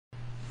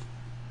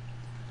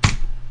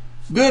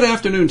Good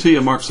afternoon to you,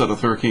 Mark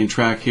Suttoth,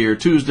 HurricaneTrack here.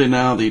 Tuesday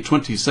now, the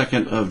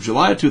 22nd of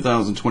July,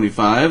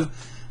 2025.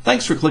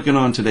 Thanks for clicking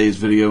on today's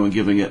video and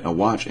giving it a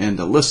watch and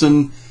a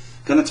listen.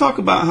 Going to talk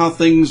about how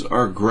things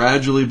are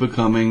gradually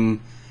becoming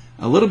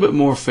a little bit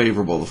more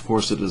favorable. Of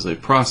course, it is a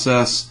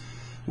process.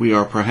 We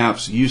are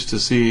perhaps used to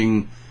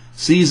seeing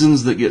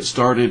seasons that get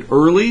started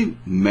early,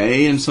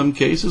 May in some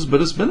cases,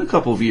 but it's been a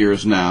couple of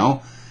years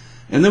now.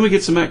 And then we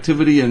get some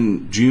activity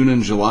in June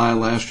and July.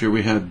 Last year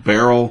we had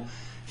Barrel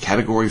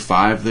Category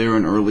 5 there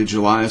in early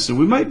July. So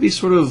we might be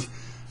sort of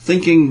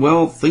thinking,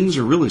 well, things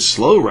are really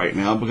slow right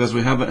now because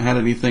we haven't had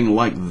anything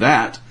like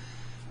that.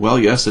 Well,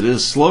 yes, it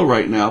is slow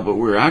right now, but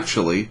we're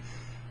actually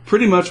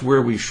pretty much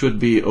where we should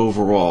be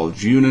overall.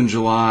 June and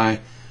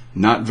July,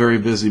 not very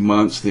busy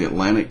months. The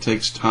Atlantic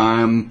takes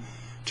time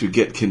to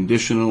get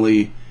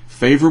conditionally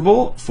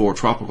favorable for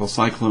tropical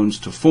cyclones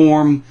to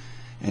form,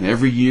 and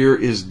every year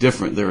is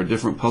different. There are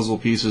different puzzle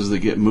pieces that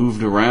get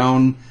moved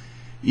around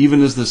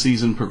even as the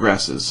season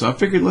progresses. So I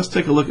figured let's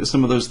take a look at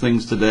some of those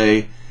things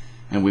today,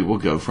 and we will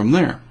go from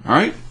there. All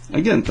right?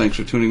 Again, thanks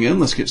for tuning in.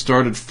 Let's get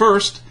started.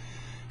 First,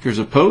 here's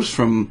a post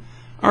from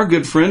our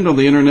good friend on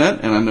the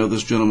internet, and I know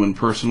this gentleman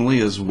personally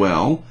as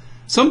well.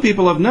 Some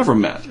people I've never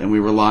met, and we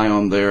rely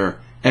on their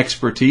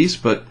expertise,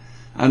 but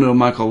I know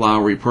Michael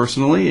Lowry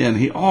personally, and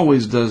he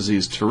always does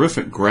these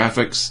terrific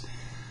graphics.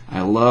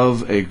 I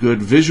love a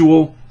good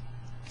visual,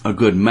 a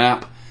good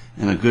map,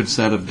 and a good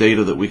set of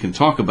data that we can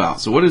talk about.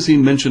 So what is he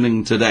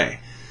mentioning today?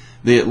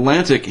 The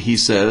Atlantic, he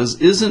says,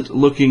 isn't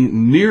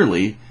looking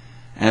nearly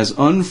as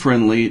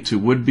unfriendly to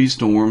would-be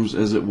storms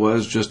as it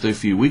was just a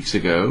few weeks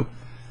ago.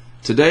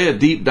 Today, a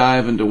deep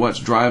dive into what's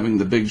driving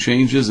the big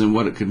changes and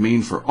what it could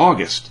mean for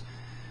August.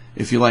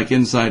 If you like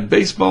inside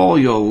baseball,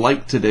 you'll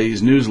like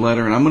today's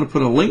newsletter, and I'm going to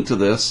put a link to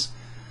this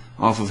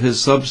off of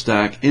his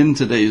Substack in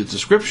today's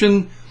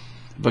description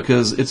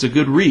because it's a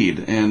good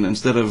read, and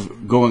instead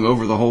of going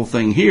over the whole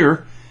thing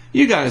here,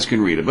 you guys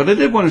can read it. But I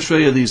did want to show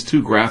you these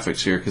two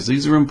graphics here because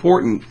these are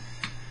important.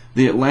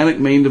 The Atlantic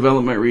Main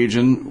Development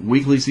Region,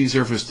 weekly sea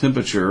surface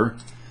temperature,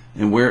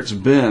 and where it's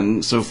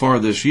been so far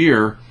this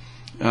year.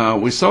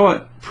 We saw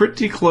it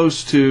pretty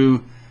close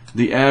to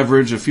the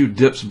average, a few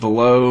dips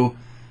below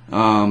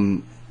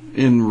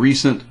in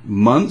recent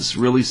months,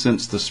 really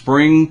since the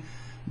spring.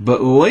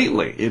 But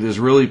lately, it has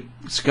really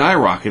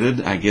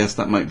skyrocketed. I guess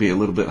that might be a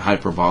little bit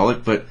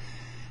hyperbolic, but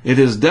it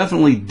has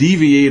definitely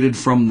deviated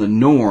from the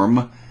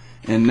norm.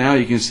 And now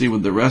you can see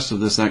with the rest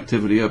of this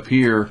activity up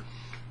here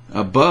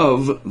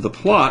above the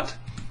plot,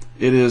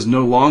 it is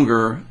no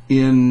longer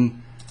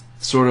in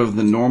sort of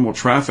the normal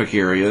traffic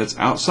area. It's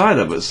outside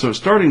of it. So it's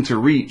starting to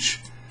reach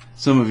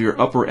some of your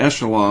upper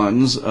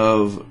echelons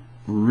of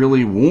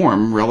really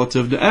warm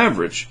relative to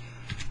average.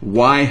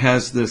 Why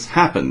has this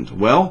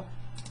happened? Well,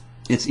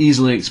 it's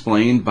easily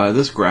explained by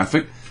this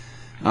graphic.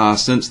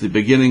 Since the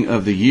beginning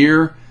of the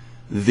year,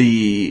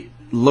 the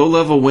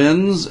low-level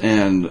winds,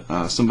 and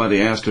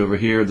somebody asked over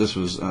here, this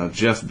was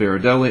Jeff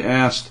Baradelli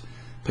asked,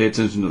 pay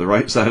attention to the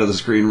right side of the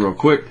screen real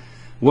quick,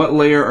 what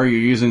layer are you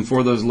using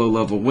for those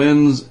low-level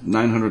winds?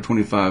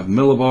 925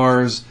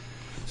 millibars,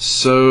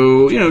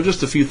 so,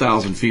 just a few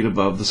thousand feet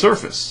above the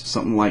surface,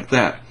 something like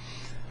that.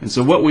 And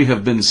so what we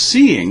have been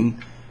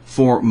seeing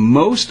for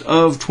most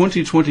of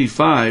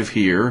 2025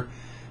 here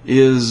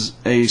is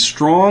a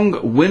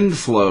strong wind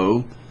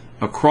flow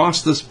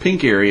across this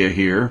pink area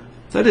here.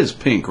 That is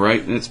pink,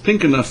 right? And it's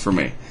pink enough for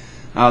me.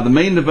 The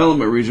main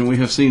development region, we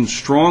have seen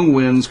strong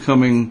winds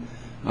coming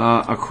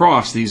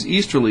across these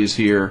easterlies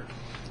here,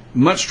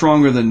 much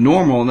stronger than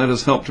normal, and that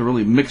has helped to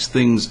really mix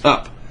things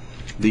up.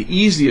 The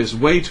easiest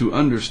way to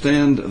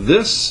understand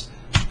this,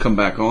 come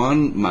back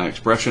on, my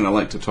expression, I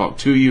like to talk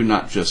to you,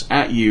 not just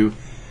at you.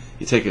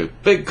 You take a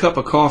big cup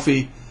of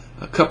coffee,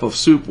 a cup of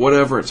soup,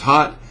 whatever, it's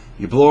hot,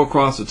 you blow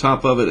across the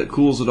top of it, it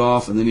cools it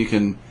off, and then you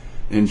can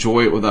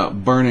enjoy it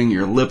without burning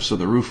your lips or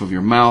the roof of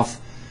your mouth.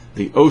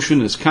 The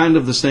ocean is kind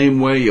of the same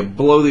way. You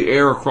blow the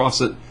air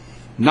across it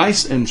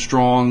nice and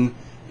strong,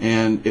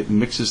 and it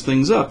mixes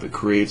things up. It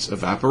creates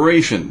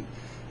evaporation.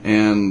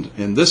 And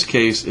in this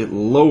case, it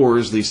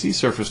lowers the sea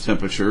surface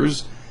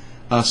temperatures,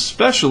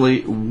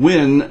 especially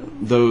when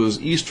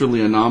those easterly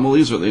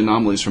anomalies, or the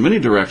anomalies from any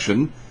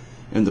direction.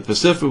 In the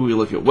Pacific, we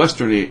look at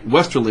westerly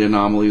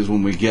anomalies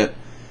when we get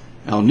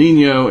El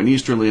Nino, and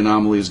easterly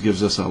anomalies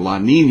gives us a La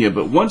Nina.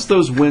 But once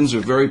those winds are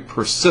very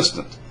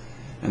persistent,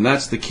 and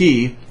that's the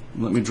key,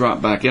 let me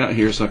drop back out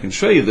here so I can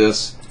show you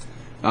this.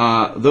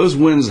 Those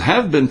winds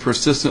have been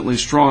persistently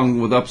strong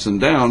with ups and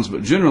downs,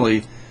 but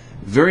generally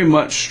very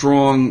much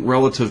strong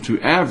relative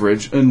to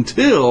average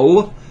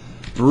until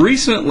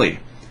recently.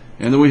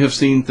 And then we have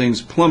seen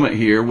things plummet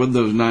here with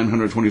those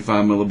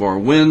 925 millibar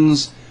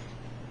winds.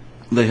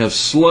 They have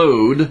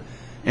slowed,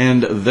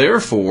 and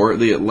therefore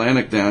the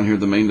Atlantic down here,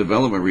 the main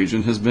development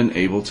region, has been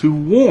able to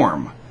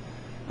warm,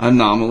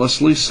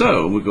 anomalously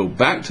so. We go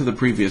back to the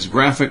previous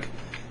graphic.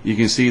 You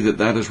can see that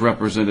that is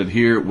represented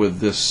here with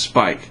this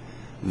spike.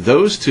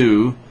 Those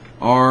two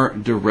are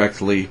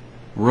directly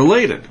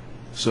related.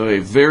 So a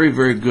very,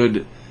 very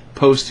good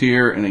post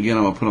here, and again,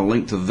 I'm going to put a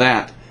link to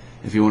that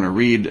If you want to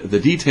read the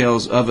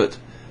details of it,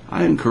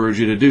 I encourage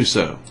you to do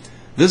so.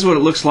 This is what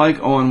it looks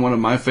like on one of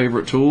my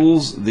favorite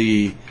tools,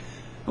 we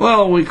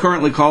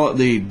currently call it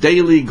the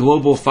Daily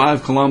Global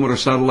 5-Kilometer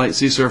Satellite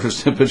Sea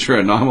Surface Temperature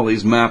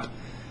Anomalies Map.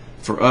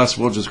 For us,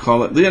 we'll just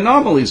call it the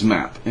Anomalies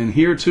Map. And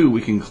here, too,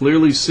 we can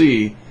clearly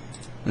see,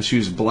 let's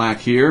use black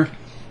here,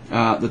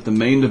 that the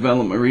main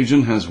development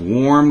region has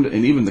warmed,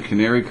 and even the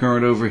Canary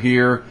Current over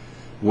here,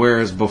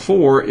 whereas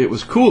before it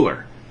was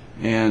cooler.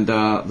 And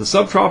the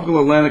subtropical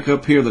Atlantic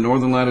up here, the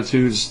northern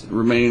latitudes,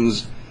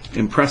 remains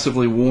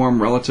impressively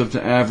warm relative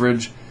to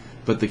average.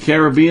 But the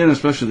Caribbean,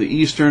 especially the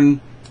eastern,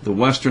 the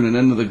western, and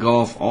end of the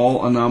Gulf,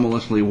 all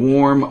anomalously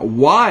warm,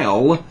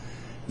 while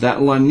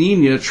that La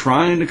Nina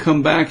trying to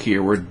come back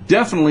here. We're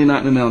definitely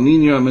not in an El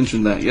Nino. I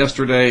mentioned that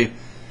yesterday.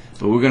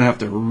 But we're going to have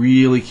to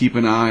really keep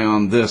an eye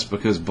on this,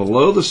 because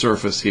below the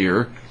surface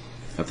here,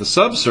 at the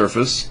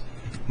subsurface,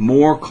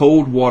 more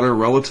cold water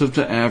relative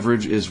to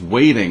average is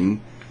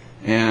waiting.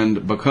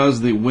 And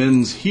because the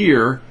winds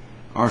here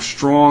are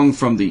strong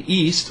from the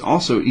east,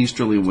 also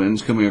easterly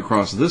winds coming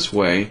across this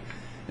way,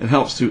 it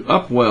helps to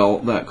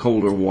upwell that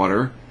colder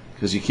water,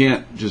 because you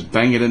can't just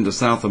bang it into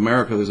South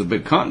America. There's a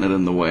big continent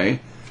in the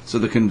way. So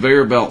the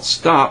conveyor belt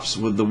stops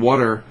with the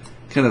water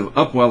kind of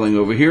upwelling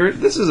over here.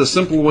 This is a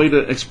simple way to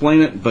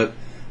explain it, but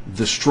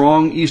the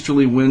strong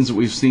easterly winds that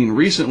we've seen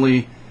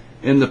recently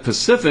in the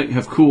Pacific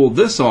have cooled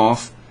this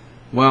off,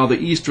 while the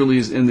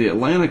easterlies in the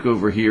Atlantic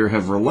over here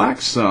have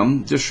relaxed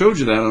some. Just showed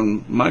you that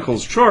on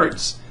Michael's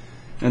charts,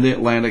 and the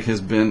Atlantic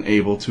has been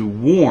able to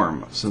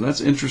warm. So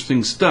that's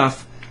interesting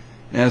stuff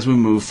as we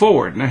move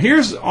forward. Now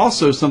here's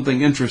also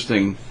something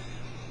interesting.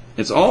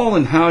 It's all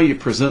in how you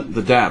present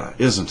the data,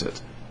 isn't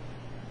it?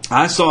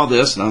 I saw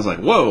this and I was like,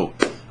 whoa,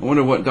 I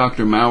wonder what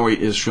Dr.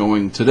 Maui is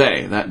showing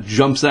today. That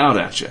jumps out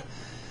at you.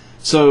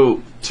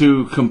 So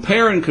to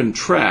compare and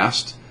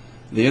contrast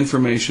the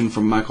information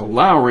from Michael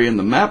Lowry and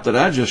the map that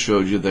I just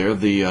showed you there,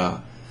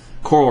 the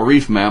coral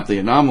reef map, the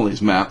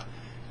anomalies map,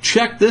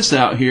 check this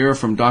out here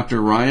from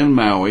Dr. Ryan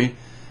Maui.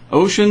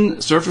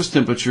 Ocean surface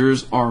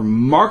temperatures are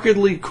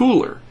markedly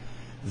cooler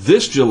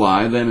this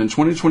July than in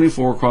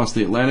 2024 across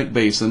the Atlantic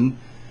Basin,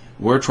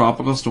 where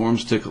tropical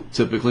storms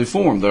typically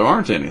form. There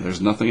aren't any.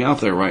 There's nothing out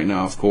there right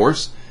now, of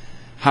course.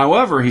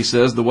 However, he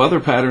says the weather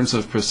patterns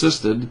have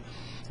persisted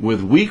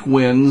with weak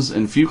winds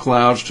and few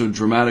clouds to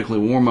dramatically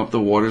warm up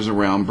the waters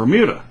around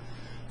Bermuda.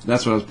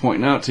 That's what I was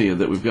pointing out to you,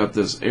 that we've got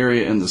this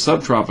area in the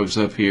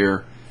subtropics up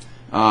here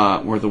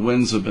where the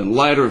winds have been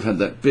lighter. We've had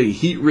that big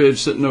heat ridge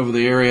sitting over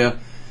the area,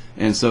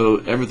 and so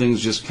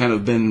everything's just kind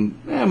of been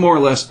more or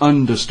less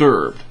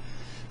undisturbed.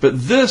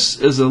 But this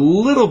is a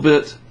little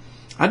bit,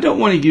 I don't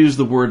want to use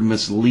the word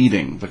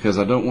misleading, because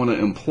I don't want to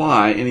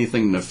imply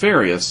anything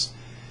nefarious,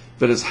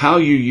 but it's how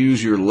you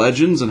use your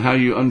legends and how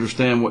you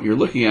understand what you're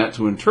looking at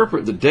to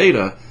interpret the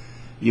data.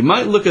 You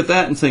might look at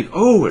that and think,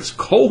 oh, it's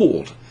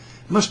cold.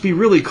 It must be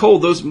really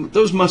cold.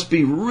 Those must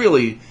be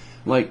really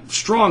like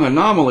strong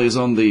anomalies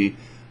on the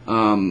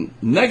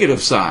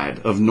negative side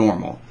of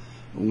normal.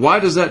 Why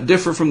does that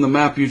differ from the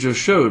map you just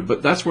showed?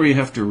 But that's where you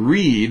have to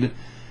read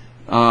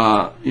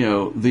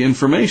the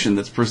information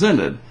that's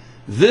presented.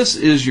 This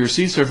is your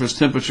sea surface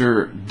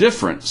temperature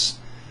difference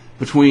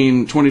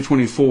between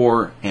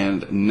 2024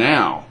 and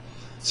now.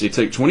 So you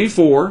take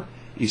 24,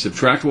 you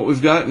subtract what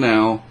we've got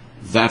now,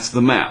 that's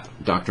the map.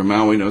 Dr.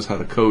 Maui knows how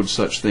to code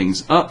such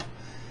things up,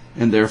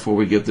 and therefore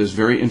we get this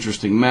very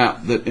interesting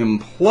map that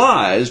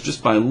implies,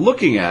 just by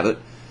looking at it,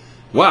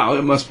 wow,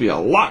 it must be a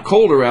lot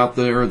colder out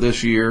there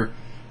this year.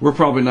 We're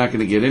probably not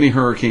going to get any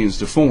hurricanes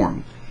to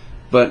form.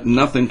 But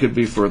nothing could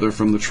be further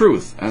from the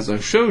truth. As I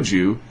showed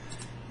you,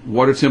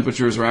 water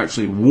temperatures are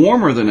actually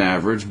warmer than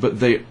average, but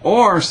they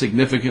are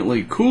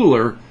significantly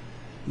cooler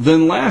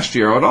than last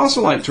year. I would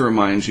also like to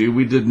remind you,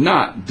 we did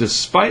not,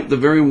 despite the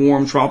very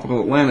warm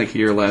tropical Atlantic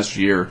here last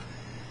year,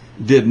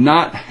 did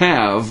not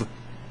have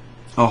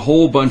a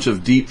whole bunch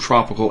of deep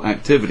tropical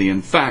activity.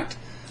 In fact,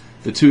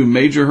 the two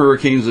major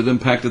hurricanes that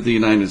impacted the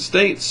United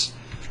States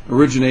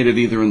originated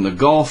either in the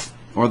Gulf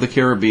or the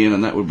Caribbean,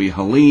 and that would be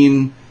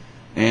Helene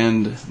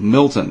and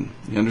Milton.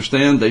 You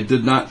understand? They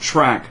did not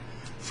track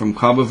from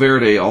Cabo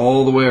Verde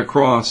all the way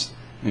across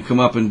and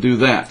come up and do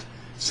that.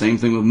 Same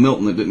thing with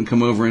Milton. It didn't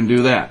come over and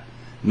do that.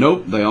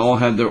 Nope, they all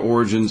had their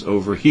origins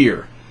over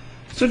here.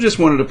 So just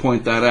wanted to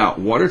point that out.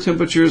 Water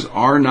temperatures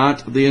are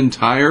not the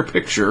entire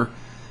picture,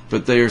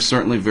 but they are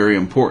certainly very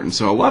important.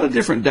 So a lot of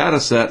different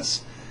data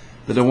sets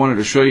that I wanted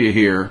to show you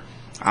here.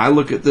 I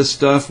look at this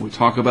stuff. We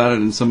talk about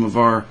it in some of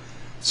our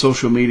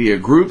social media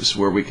groups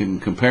where we can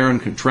compare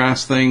and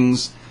contrast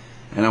things,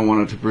 and I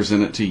wanted to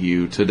present it to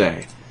you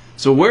today.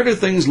 So where do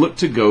things look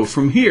to go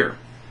from here?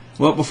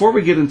 Well, before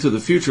we get into the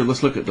future,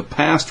 let's look at the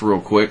past real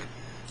quick.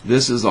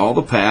 This is all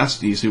the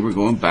past. You see we're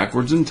going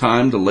backwards in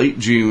time to late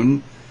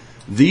June.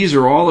 These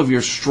are all of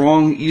your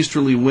strong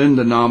easterly wind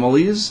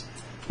anomalies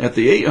at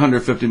the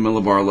 850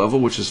 millibar level,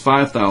 which is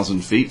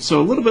 5,000 feet, so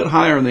a little bit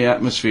higher in the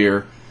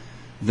atmosphere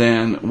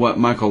than what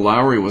Michael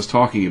Lowry was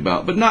talking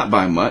about, but not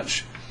by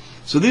much.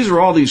 So these are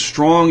all these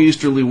strong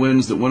easterly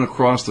winds that went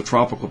across the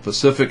tropical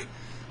Pacific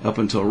up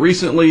until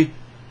recently,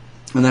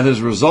 and that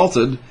has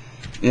resulted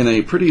in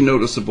a pretty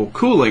noticeable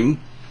cooling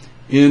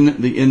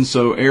in the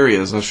INSO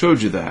areas. I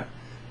showed you that.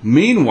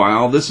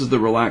 Meanwhile, this is the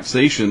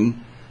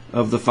relaxation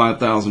of the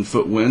 5,000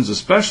 foot winds,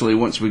 especially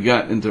once we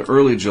got into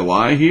early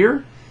July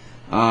here.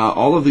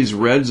 All of these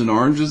reds and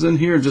oranges in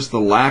here, just the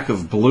lack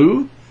of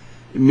blue,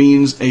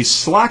 means a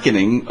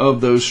slackening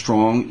of those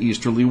strong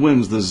easterly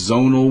winds, the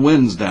zonal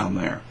winds down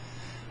there.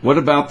 What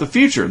about the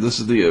future? This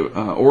is the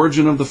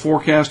origin of the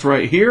forecast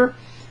right here.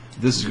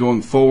 This is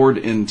going forward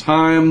in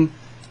time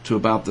to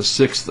about the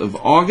 6th of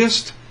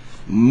August.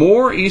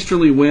 More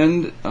easterly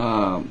wind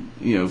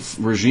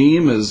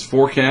regime is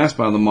forecast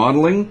by the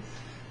modeling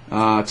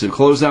to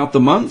close out the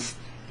month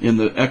in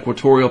the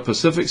equatorial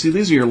Pacific. See,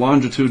 these are your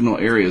longitudinal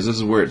areas. This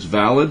is where it's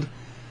valid,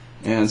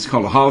 and it's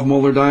called a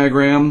Hofmoeller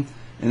diagram.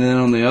 And then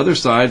on the other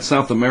side,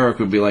 South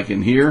America would be like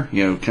in here,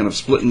 kind of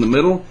split in the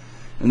middle.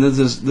 And this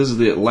is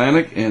the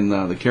Atlantic and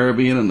the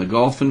Caribbean and the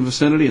Gulf in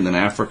vicinity, and then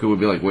Africa would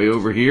be like way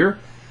over here.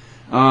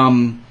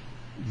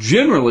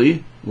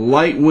 Generally,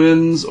 light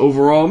winds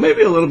overall,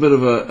 maybe a little bit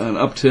of an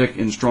uptick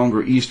in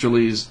stronger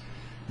easterlies,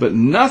 but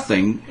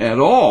nothing at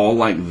all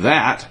like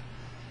that.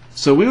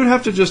 So we would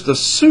have to just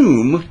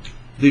assume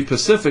the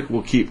Pacific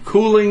will keep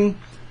cooling,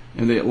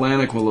 and the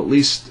Atlantic will at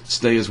least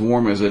stay as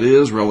warm as it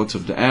is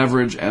relative to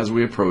average as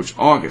we approach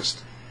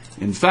August.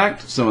 In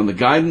fact, some of the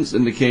guidance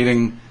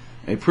indicating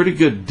a pretty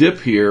good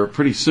dip here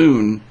pretty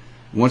soon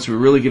once we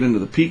really get into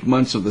the peak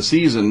months of the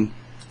season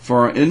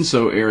for our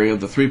INSO area,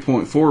 the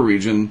 3.4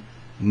 region.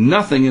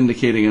 Nothing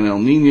indicating an El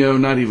Nino,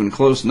 not even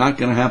close, not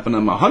going to happen.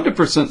 I'm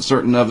 100%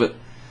 certain of it.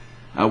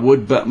 I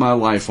would bet my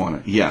life on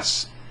it,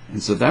 yes.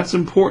 And so that's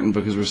important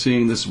because we're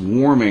seeing this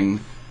warming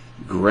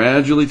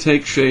gradually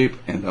take shape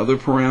and other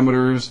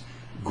parameters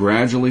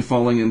gradually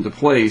falling into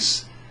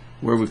place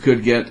where we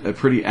could get a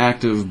pretty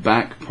active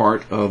back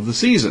part of the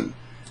season.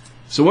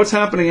 So what's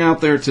happening out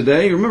there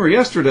today? Remember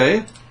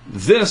yesterday,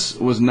 this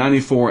was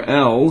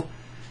 94L.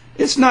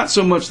 It's not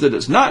so much that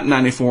it's not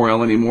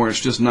 94L anymore, it's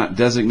just not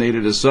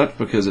designated as such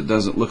because it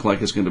doesn't look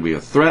like it's going to be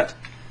a threat.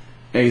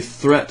 A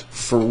threat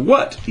for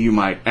what, you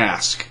might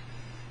ask?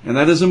 And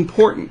that is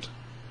important.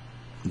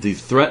 The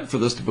threat for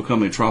this to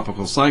become a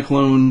tropical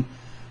cyclone,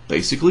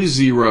 basically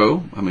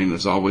zero. I mean,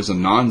 there's always a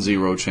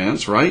non-zero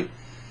chance, right?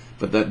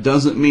 But that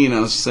doesn't mean,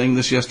 I was saying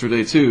this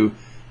yesterday too,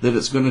 that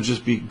it's going to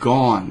just be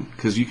gone.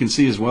 Because you can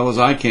see as well as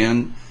I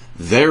can,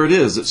 there it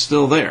is, it's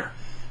still there.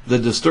 The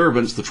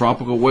disturbance, the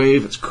tropical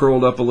wave, it's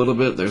curled up a little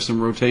bit, there's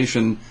some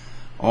rotation.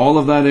 All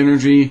of that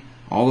energy,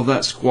 all of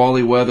that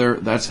squally weather,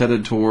 that's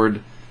headed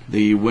toward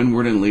the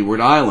Windward and Leeward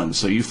Islands.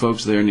 So you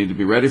folks there need to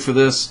be ready for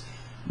this.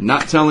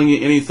 Not telling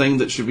you anything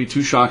that should be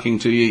too shocking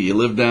to you. You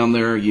live down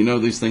there, you know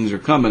these things are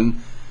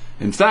coming.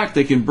 In fact,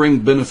 they can bring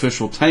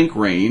beneficial tank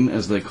rain,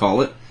 as they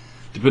call it,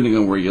 depending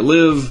on where you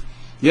live.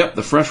 Yep,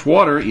 the fresh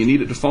water, you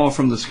need it to fall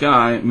from the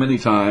sky many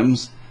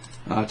times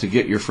to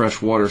get your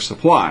fresh water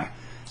supply.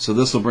 So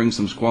this will bring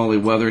some squally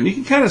weather. And you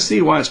can kind of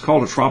see why it's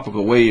called a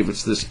tropical wave.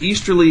 It's this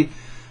easterly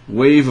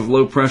wave of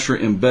low pressure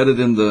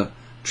embedded in the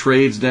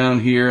trades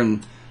down here.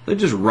 And they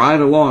just ride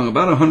along.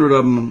 About 100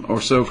 of them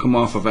or so come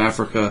off of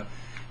Africa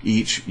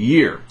each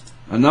year.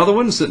 Another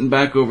one sitting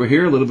back over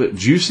here, a little bit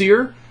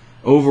juicier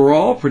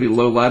overall. Pretty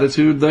low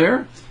latitude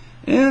there.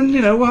 And,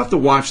 we'll have to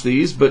watch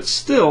these. But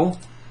still,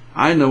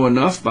 I know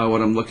enough by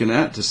what I'm looking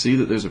at to see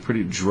that there's a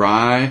pretty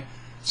dry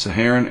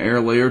Saharan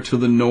air layer to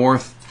the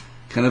north,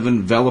 kind of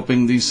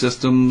enveloping these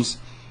systems,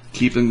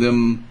 keeping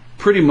them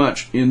pretty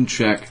much in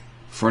check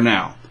for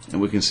now.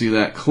 And we can see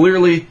that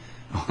clearly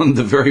on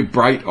the very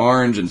bright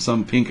orange and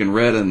some pink and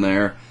red in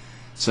there,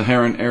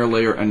 Saharan air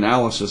layer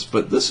analysis.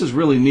 But this is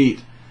really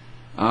neat.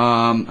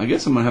 I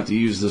guess I'm going to have to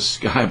use this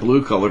sky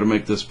blue color to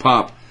make this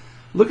pop.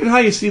 Look at how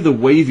you see the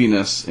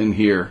waviness in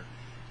here.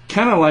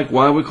 Kind of like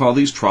why we call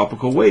these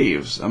tropical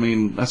waves. I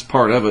mean, that's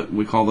part of it.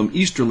 We call them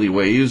easterly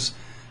waves.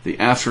 The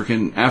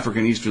African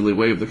easterly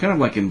wave, they're kind of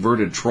like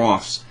inverted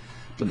troughs,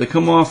 but they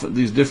come off at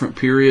these different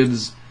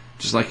periods,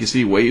 just like you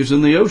see waves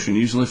in the ocean,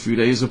 usually a few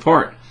days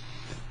apart.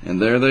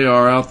 And there they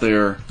are out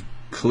there,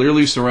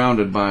 clearly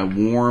surrounded by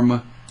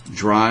warm,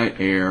 dry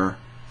air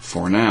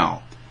for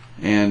now.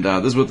 And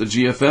this is what the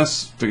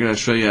GFS figured I'd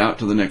show you out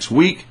to the next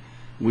week.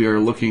 We are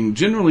looking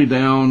generally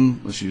down,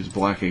 let's use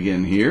black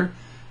again here,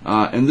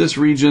 in this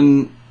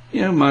region,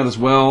 might as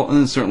well, and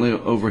then certainly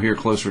over here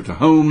closer to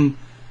home,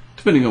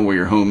 depending on where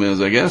your home is,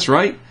 I guess,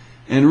 right?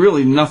 And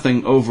really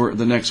nothing over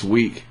the next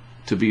week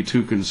to be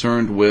too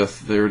concerned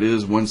with. There it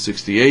is,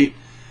 168.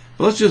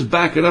 But let's just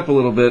back it up a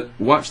little bit.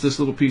 Watch this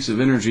little piece of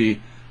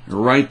energy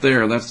right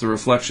there. That's the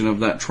reflection of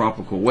that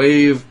tropical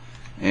wave.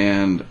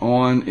 And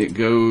on it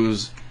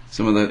goes,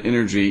 some of that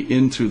energy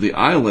into the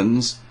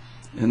islands.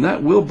 And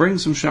that will bring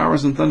some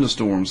showers and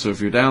thunderstorms. So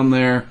if you're down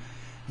there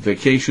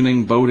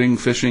vacationing, boating,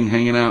 fishing,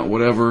 hanging out,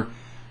 whatever,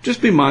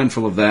 just be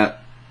mindful of that.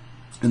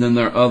 And then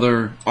there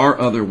are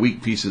other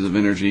weak pieces of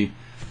energy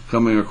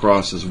coming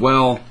across as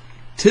well.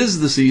 'Tis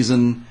the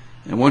season,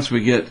 and once we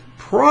get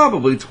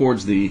probably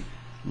towards the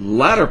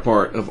latter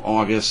part of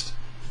August,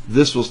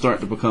 this will start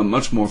to become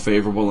much more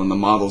favorable, and the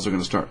models are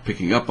going to start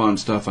picking up on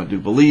stuff, I do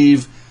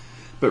believe.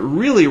 But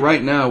really,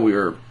 right now, we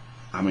are,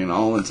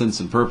 all intents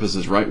and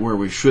purposes, right where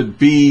we should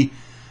be.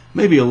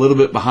 Maybe a little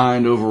bit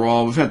behind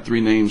overall. We've had 3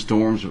 named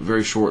storms, but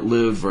very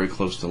short-lived, very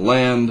close to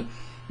land.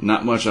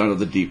 Not much out of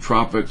the deep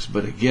tropics.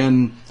 But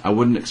again, I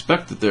wouldn't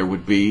expect that there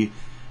would be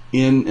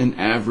in an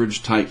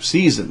average type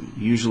season.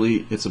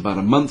 Usually, it's about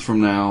a month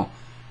from now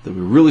that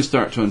we really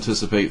start to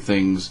anticipate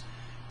things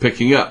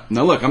picking up.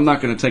 Now look, I'm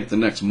not going to take the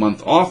next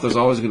month off. There's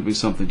always going to be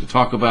something to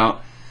talk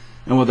about.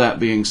 And with that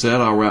being said,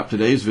 I'll wrap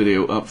today's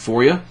video up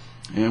for you,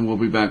 and we'll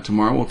be back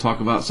tomorrow. We'll talk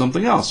about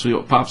something else, see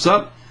what pops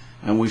up,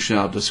 and we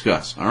shall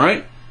discuss. All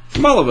right?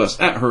 From all of us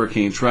at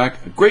Hurricane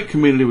Track, a great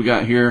community we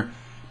got here.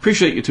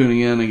 Appreciate you tuning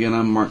in. Again,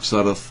 I'm Mark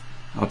Sudduth.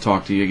 I'll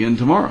talk to you again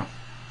tomorrow.